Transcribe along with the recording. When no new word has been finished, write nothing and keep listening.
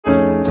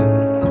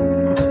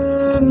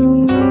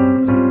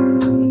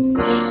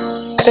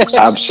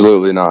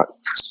Absolutely not.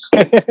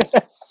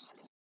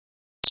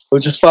 We're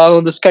just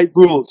following the Skype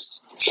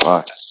rules.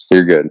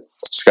 You're good.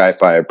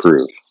 Skype, I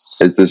approve.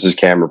 This is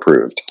Cam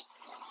approved.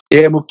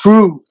 Yeah, I'm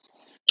approved.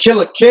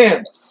 Killer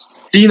Cam.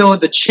 Dino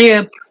and the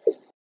champ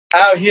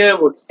out here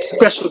with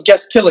special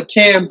guest Killer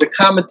Cam, the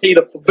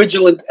commentator for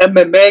Vigilant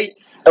MMA.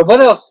 And what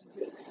else?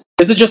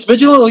 Is it just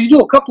Vigilant, or you do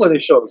a couple of their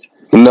shows?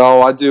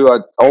 No, I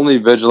do. Only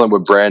Vigilant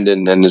with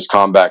Brandon and his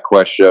Combat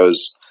Quest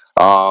shows.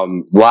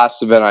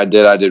 Last event I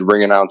did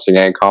ring announcing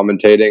and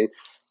commentating.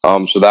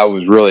 So that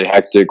was really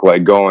hectic,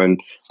 like going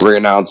ring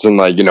announcing,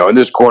 like, in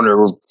this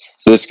corner,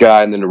 this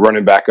guy, and then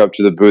running back up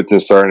to the booth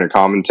and starting to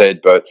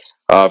commentate. But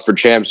for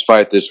Champ's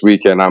fight this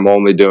weekend, I'm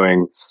only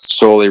doing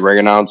solely ring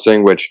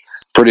announcing, which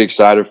pretty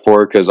excited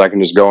for because I can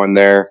just go in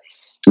there,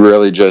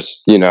 really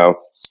just,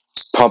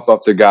 pump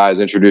up the guys,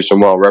 introduce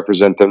them well,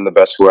 represent them the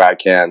best way I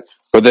can.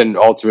 But then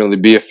ultimately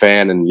be a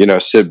fan and,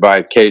 sit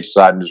by cage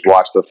side and just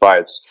watch the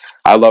fights.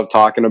 I love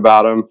talking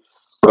about them,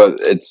 but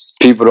it's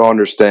people don't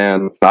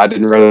understand. I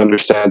didn't really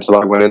understand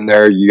until I went in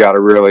there. You got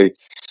to really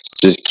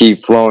just keep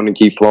flowing.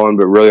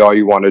 But really all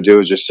you want to do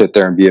is just sit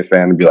there and be a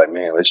fan and be like,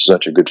 man, this is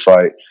such a good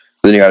fight.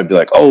 Then you got to be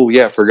like, oh,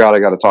 yeah, forgot I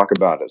got to talk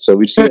about it. So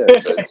we just did.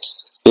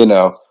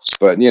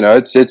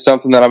 It's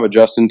something that I'm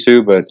adjusting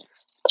to. But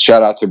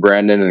shout out to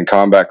Brandon and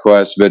Combat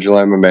Quest,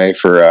 Vigilant MMA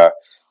for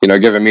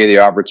giving me the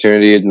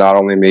opportunity, not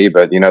only me,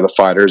 but, the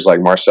fighters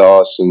like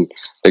Marcellus and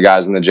the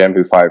guys in the gym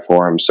who fight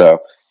for him. So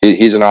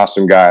he's an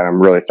awesome guy, and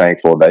I'm really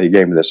thankful that he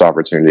gave me this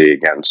opportunity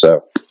again.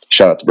 So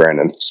shout out to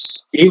Brandon.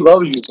 He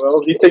loves you,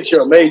 bro. He thinks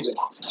you're amazing.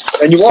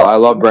 And you are. So I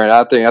love Brandon.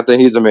 I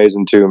think he's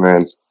amazing too,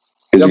 man.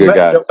 He's a good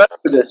guy.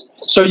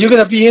 So you're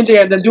going to be in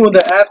there and then doing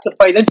the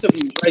after-fight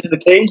interviews right in the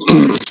cage?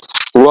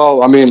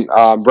 Well, I mean,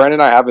 Brandon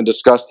and I haven't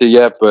discussed it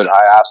yet, but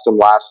I asked him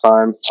last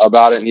time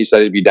about it, and he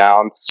said he'd be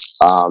down.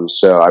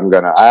 So I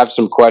have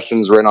some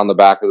questions written on the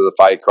back of the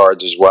fight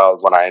cards as well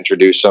when I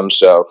introduce them.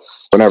 So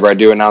whenever I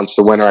do announce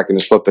the winner, I can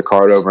just flip the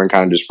card over and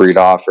kind of just read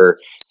off or,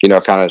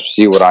 kind of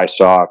see what I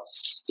saw,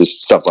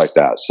 just stuff like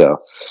that.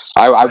 So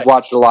I've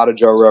watched a lot of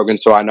Joe Rogan,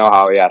 so I know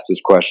how he asks his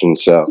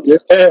questions. So yeah,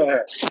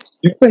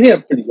 you can hear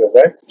him pretty good,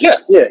 right? Yeah.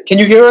 Can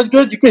you hear us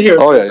good? You can hear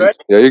us good, right?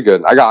 Yeah, you're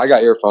good. I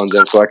got earphones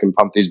in, so I can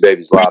pump these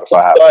babies loud if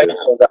I have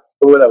to.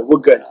 We're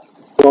good.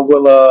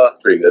 Well,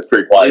 pretty good. It's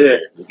pretty quiet. Yeah.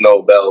 There's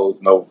no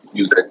bells, no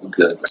music. We're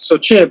good. So,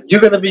 Chip, you're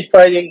gonna be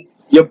fighting.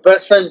 Your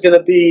best friend's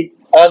gonna be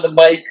on the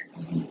mic.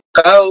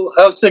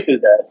 How sick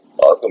is that?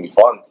 Oh, it's gonna be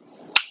fun.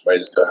 Ready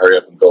just to hurry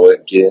up and go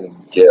in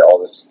and get all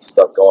this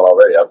stuff going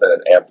already. I've been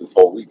amped this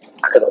whole week.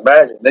 I can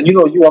imagine. Then you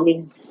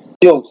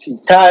don't seem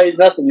tired,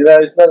 nothing.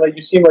 It's not like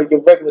you seem like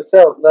your regular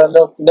self.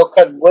 No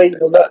cutting weight.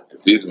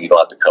 It's easy when you don't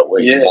have to cut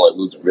weight. Yeah. You're only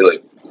losing really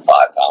 5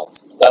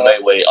 pounds. I may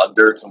weigh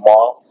under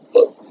tomorrow,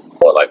 but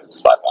more like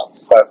just 5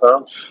 pounds. 5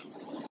 pounds.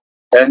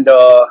 And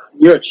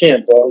you're a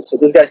champ, bro. So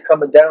this guy's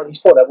coming down.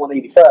 He's fought at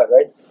 185,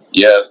 right?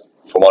 Yes.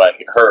 From what I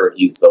heard,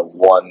 he's a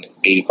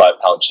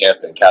 185-pound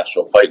champion,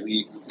 Castro Fight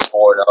League,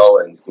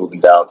 4-0, and he's moving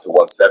down to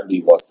 170.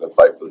 He wants to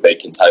fight for the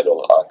vacant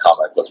title on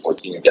Combat Quest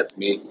 14 against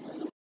me.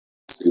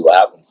 See what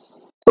happens.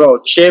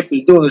 Bro, Champ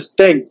is doing his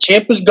thing.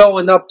 Champ is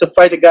going up to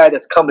fight a guy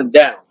that's coming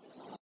down.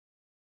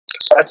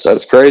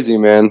 That's crazy,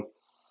 man.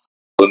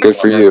 Good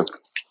for you.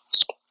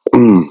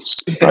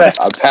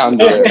 I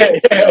pounded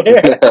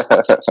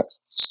it.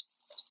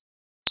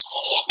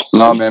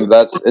 No, man,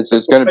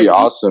 it's going to be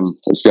awesome.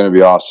 It's going to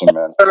be awesome,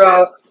 man.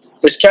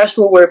 Is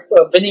Castro where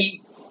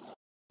Vinny?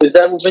 Is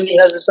that where Vinny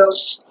has his belt?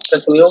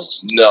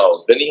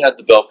 No, Vinny had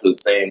the belt for the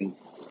same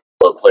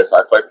place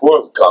I fight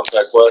for,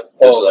 Combat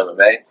Quest,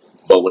 MMA.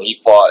 But when he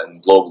fought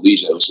in Global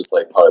Legion, it was just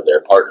like part of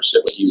their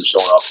partnership. When he was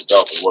showing off the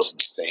belt, it wasn't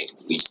the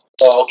same league.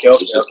 Oh, okay. It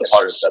was just the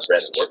partners that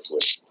Brandon works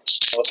with.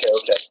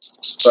 Okay.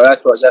 So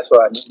that's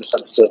what I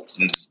misunderstood.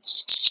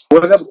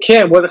 What up,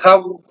 Cam?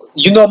 How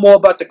you know more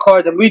about the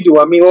card than we do?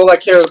 I mean, all I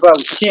care about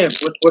is Cam.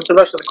 What's the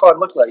rest of the card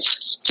look like?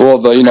 Well,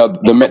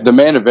 the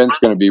main event's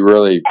going to be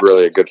really,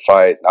 really a good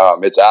fight.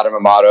 It's Adam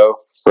Amato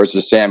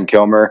versus Sam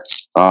Kilmer.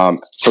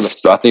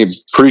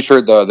 Pretty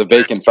sure the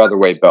vacant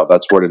featherweight belt.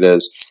 That's what it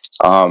is.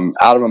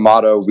 Adam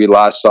Amato, we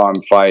last saw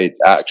him fight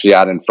actually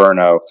at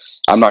Inferno.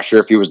 I'm not sure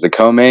if he was the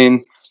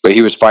co-main, but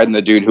he was fighting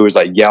the dude who was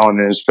like yelling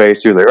in his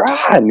face. He was like,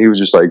 "Ah!" and he was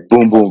just like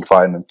boom, boom,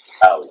 fighting him.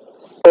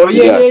 Oh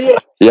yeah.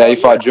 Yeah, he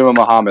fought Juma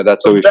Muhammad.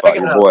 That's who he fought,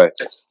 your boy.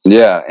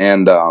 Yeah,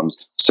 and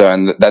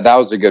that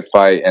was a good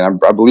fight, and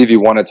I believe he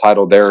won a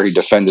title there. Or he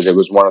defended it.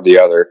 Was one or the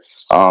other.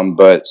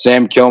 But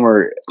Sam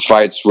Kilmer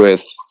fights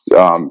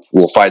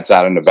fights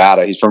out in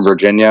Nevada. He's from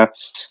Virginia,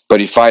 but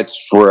he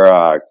fights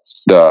for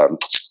the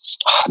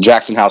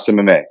Jackson House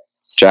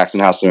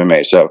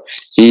MMA. So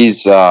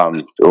he's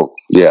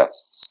yeah.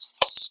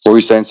 What were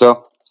you saying,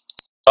 so?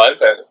 I'm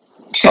saying.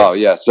 Oh,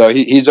 yeah. So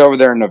he's over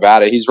there in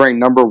Nevada. He's ranked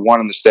number 1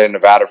 in the state of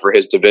Nevada for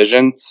his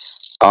division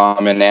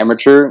in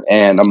amateur,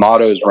 and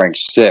Amato is ranked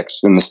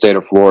 6th in the state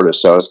of Florida.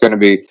 So it's going to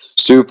be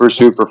super,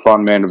 super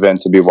fun main event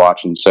to be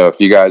watching. So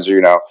if you guys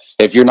are,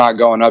 if you're not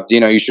going up,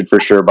 Dino, you should for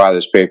sure buy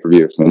this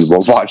pay-per-view, and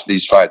we'll watch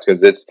these fights because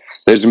there's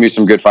going to be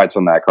some good fights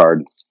on that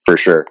card for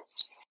sure.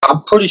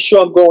 I'm pretty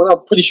sure I'm going up.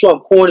 I'm pretty sure I'm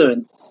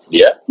cornering.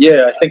 Yeah.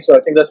 Yeah, I think so.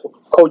 I think that's what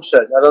Coach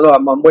said. I don't know.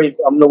 I'm waiting.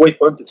 I'm gonna wait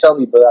for him to tell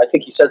me, but I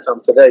think he said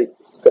something today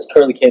because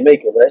Curly can't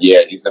make it, right?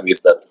 Yeah, he's gonna be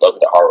stuck at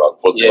the Hard Rock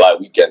 4th of July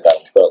weekend. Got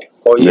him stuck.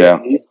 Oh yeah.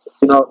 Yeah.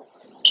 You know,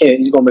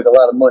 he's gonna make a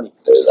lot of money.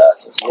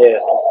 Exactly. Yeah,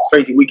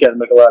 crazy weekend to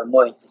make a lot of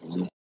money.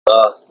 Mm-hmm.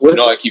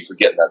 I keep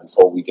forgetting that this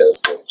whole weekend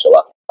is 4th of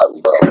July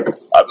weekend.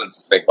 I've been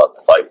just thinking about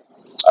the fight.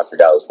 I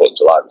forgot it was 4th of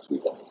July this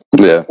weekend.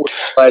 Yeah. 4th of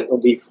July is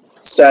gonna be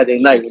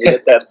Saturday night when you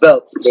get that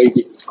belt,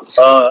 baby.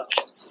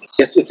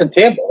 It's in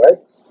Tampa, right?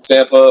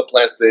 Tampa,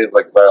 Plant City is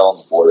like right on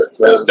the border.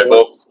 They're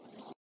both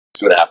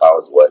 2.5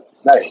 hours away.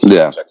 Nice.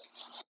 Yeah.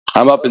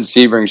 I'm up in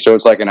Sebring, so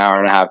it's like an hour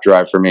and a half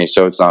drive for me,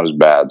 so it's not as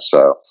bad.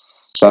 So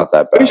it's not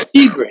that bad. Where's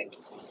Sebring?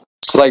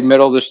 It's like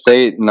middle of the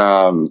state in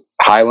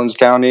Highlands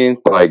County,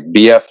 like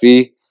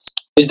BFE.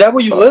 Is that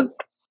where you live?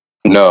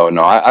 No.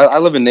 I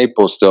live in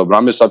Naples still, but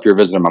I'm just up here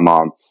visiting my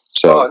mom.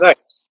 So, Oh, nice.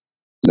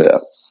 Yeah.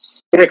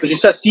 Yeah, because you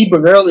said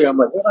Sebring earlier. I'm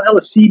like, what the hell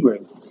is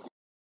Sebring?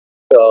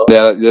 So.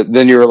 Yeah,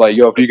 then you were like,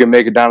 yo, if you can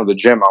make it down to the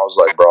gym, I was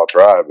like, bro, I'll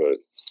try, but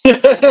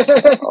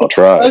I'll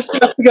try. I was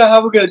trying to figure out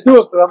how we're going to do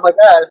it, but I'm like,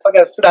 all right, if I got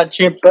to sit on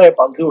Champ's lap,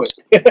 I'll do it.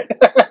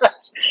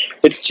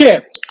 It's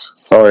Champ.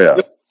 Oh, yeah.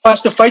 You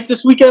watch the fights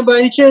this weekend by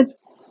any chance?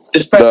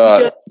 This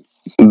past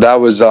weekend?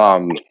 That was,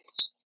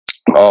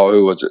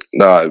 who was it?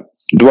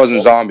 It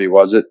wasn't Zombie,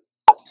 was it?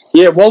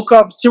 Yeah,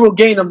 Volkov, Cyril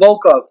Gain and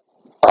Volkov.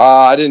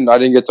 I didn't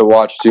get to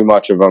watch too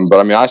much of them,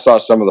 but I mean, I saw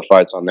some of the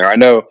fights on there. I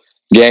know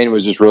Gain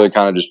was just really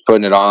kind of just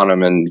putting it on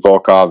him, and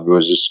Volkov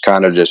was just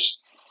kind of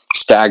just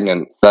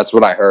stagnant. That's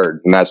what I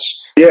heard, and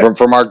that's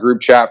from our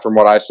group chat. From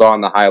what I saw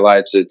in the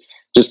highlights, it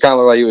just kind of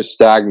looked like he was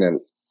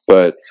stagnant.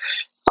 But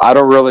I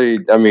don't really.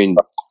 I mean,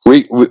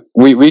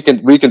 we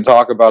can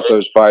talk about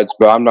those fights,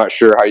 but I'm not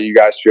sure how you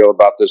guys feel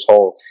about this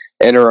whole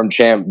interim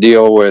champ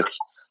deal with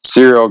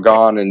Cyril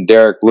Gane and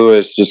Derek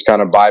Lewis just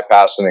kind of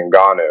bypassing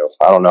Ngannou.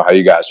 I don't know how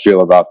you guys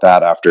feel about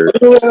that after. I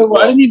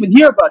didn't even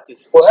hear about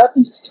this. What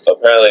happened? So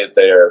apparently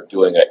they're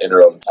doing an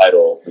interim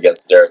title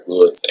against Derek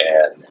Lewis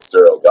and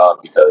Cyril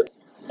Gane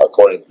because,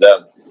 according to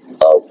them,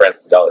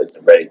 Francis Ngannou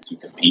isn't ready to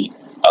compete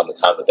on the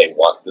time that they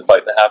want the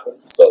fight to happen.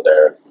 So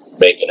they're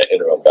making an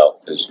interim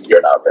belt because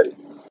you're not ready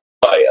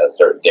by a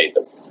certain date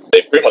that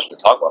they've pretty much been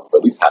talking about for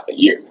at least half a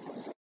year.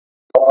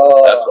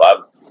 That's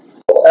what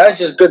That's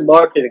just good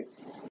marketing.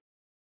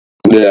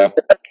 Yeah,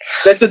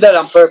 They did that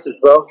on purpose,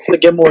 bro, to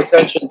get more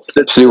attention to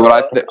the. See,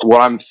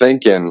 what I'm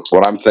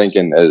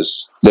thinking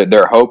is that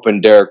they're hoping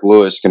Derek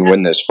Lewis can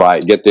win this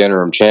fight, get the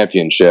interim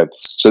championship,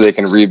 so they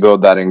can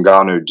rebuild that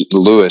Ngannou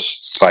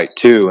Lewis fight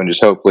too, and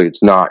just hopefully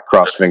it's not,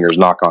 cross fingers,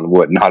 knock on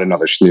wood, not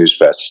another snooze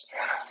fest.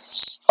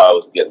 I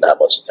wasn't getting that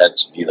much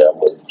attention either. I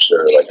wasn't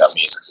sure.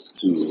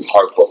 To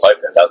hardcore fight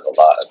fan, that's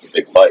a lot. That's a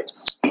big fight.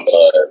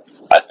 But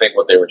I think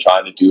what they were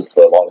trying to do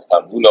for the longest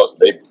time, who knows,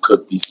 they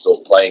could be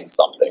still playing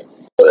something.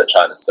 But they're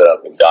trying to set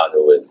up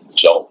Ngannou and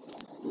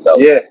Jones.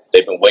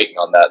 They've been waiting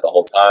on that the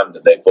whole time.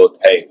 That they both,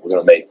 hey, we're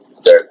gonna make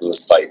Derek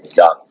Lewis fight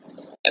Ngannou,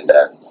 and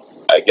then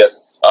I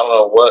guess I don't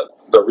know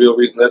what the real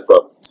reason is,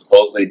 but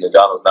supposedly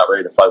Ngannou's not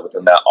ready to fight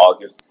within that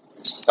August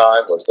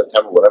time or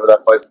September, whatever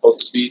that fight's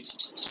supposed to be.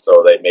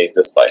 So they made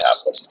this fight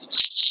happen.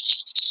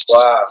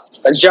 Wow.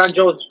 And John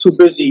Jones is too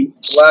busy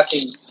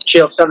blocking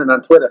Chael Sonnen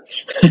on Twitter.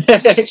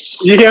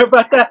 You hear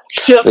about that?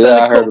 Chael Sonnen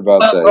I heard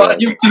about that. On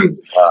YouTube.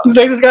 He's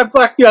like, this guy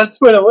blocked me on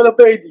Twitter. What a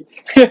baby.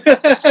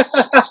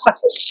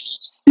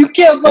 You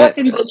can't block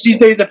anybody these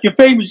days. If you're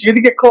famous, you're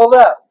going to get called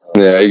out.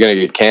 Yeah, you're going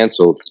to get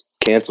canceled.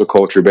 Cancel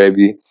culture,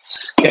 baby.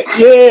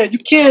 Yeah, you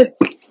can't.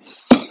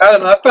 I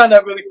don't know. I found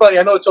that really funny.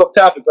 I know it's off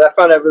topic, but I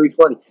found that really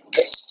funny.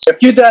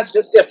 If you got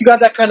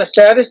that kind of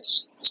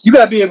status, you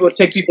gotta be able to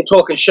take people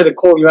talking shit and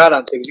call you out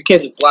on things. You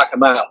can't just block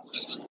them out.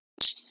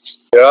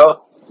 You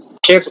know,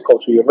 cancel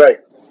culture. You're right.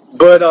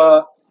 But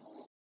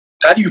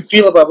how do you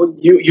feel about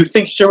you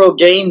think Cyril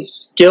Gane's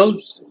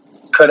skills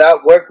could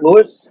outwork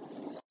Lewis?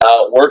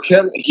 Outwork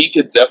him? He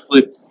could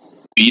definitely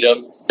beat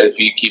him if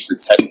he keeps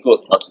it technical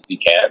as much as he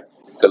can.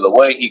 Because the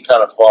way he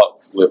kind of fought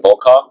with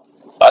Volkov,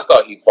 I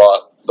thought he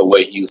fought the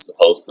way he was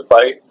supposed to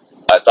fight.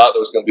 I thought there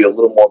was going to be a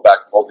little more back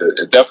and forth.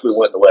 It definitely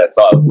went the way I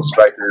thought. It was a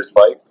striker's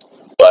fight,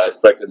 but I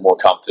expected more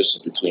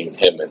competition between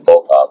him and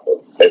Volkov.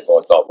 But based on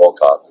what I saw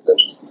Volkov, it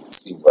didn't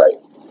seem right.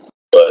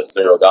 But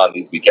Cyril Gane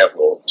needs to be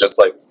careful. Just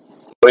like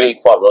the way he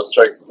fought Road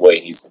Strikes, the way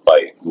he needs to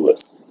fight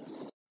Lewis.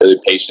 Really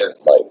patient,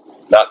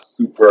 not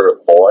super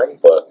boring,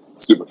 but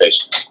super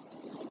patient.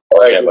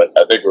 Okay, but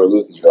I think we're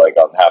losing you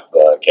on half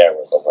the camera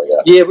or something like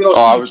that. Yeah, we don't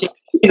see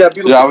that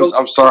beautiful.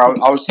 I'm sorry.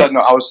 I was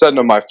setting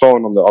up my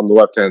phone on the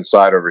left hand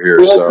side over here.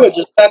 Well, good.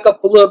 Just back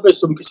up a little bit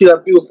so we can see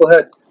that beautiful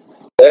head.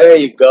 There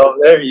you go.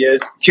 There he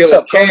is.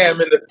 Killer Cam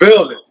in the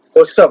building.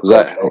 What's up?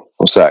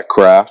 What's that?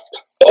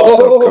 Craft.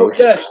 Oh,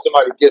 yes.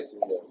 Somebody gets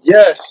in there.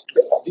 Yes.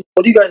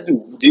 What do you guys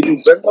do? Do you do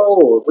Venmo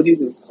or what do you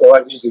do? Oh,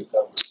 I just do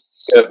something.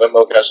 Yeah,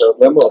 Venmo, Cash App.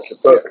 Venmo.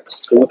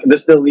 Perfect.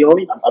 This still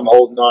Leone? I'm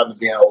holding on to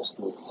being old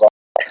school.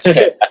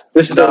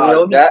 This is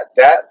Leone? That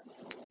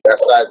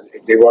size,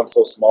 they run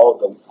so small.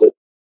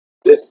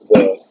 This is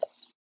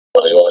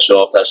to show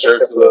off that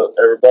shirt to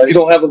everybody? You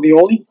don't have a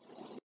Leone?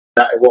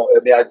 Nah, it won't.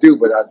 I mean, I do,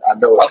 but I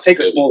know I'll it's take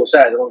a smaller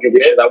size. I don't give a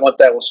shit. I want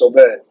that one so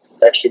bad.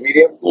 extra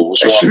medium. We'll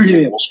Extra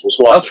medium. We'll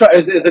swap. I'll try.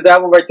 Is it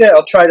that one right there?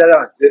 I'll try that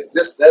on.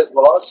 This says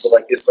large, but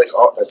like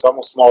it's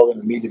almost smaller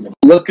than the medium.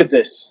 Look at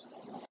this.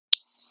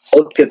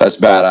 Look at That's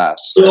badass.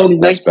 Leone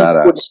That's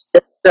badass.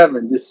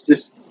 1947.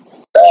 This.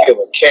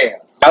 Killer Cam.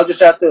 I'll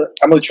just have to.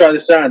 I'm gonna try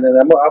this on,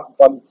 and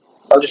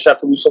I'll just have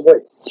to lose some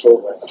weight.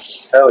 So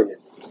Hell yeah.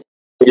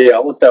 Yeah, I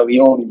want that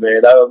Leone, man.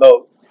 I don't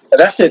know. And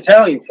that's the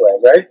Italian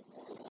flag, right?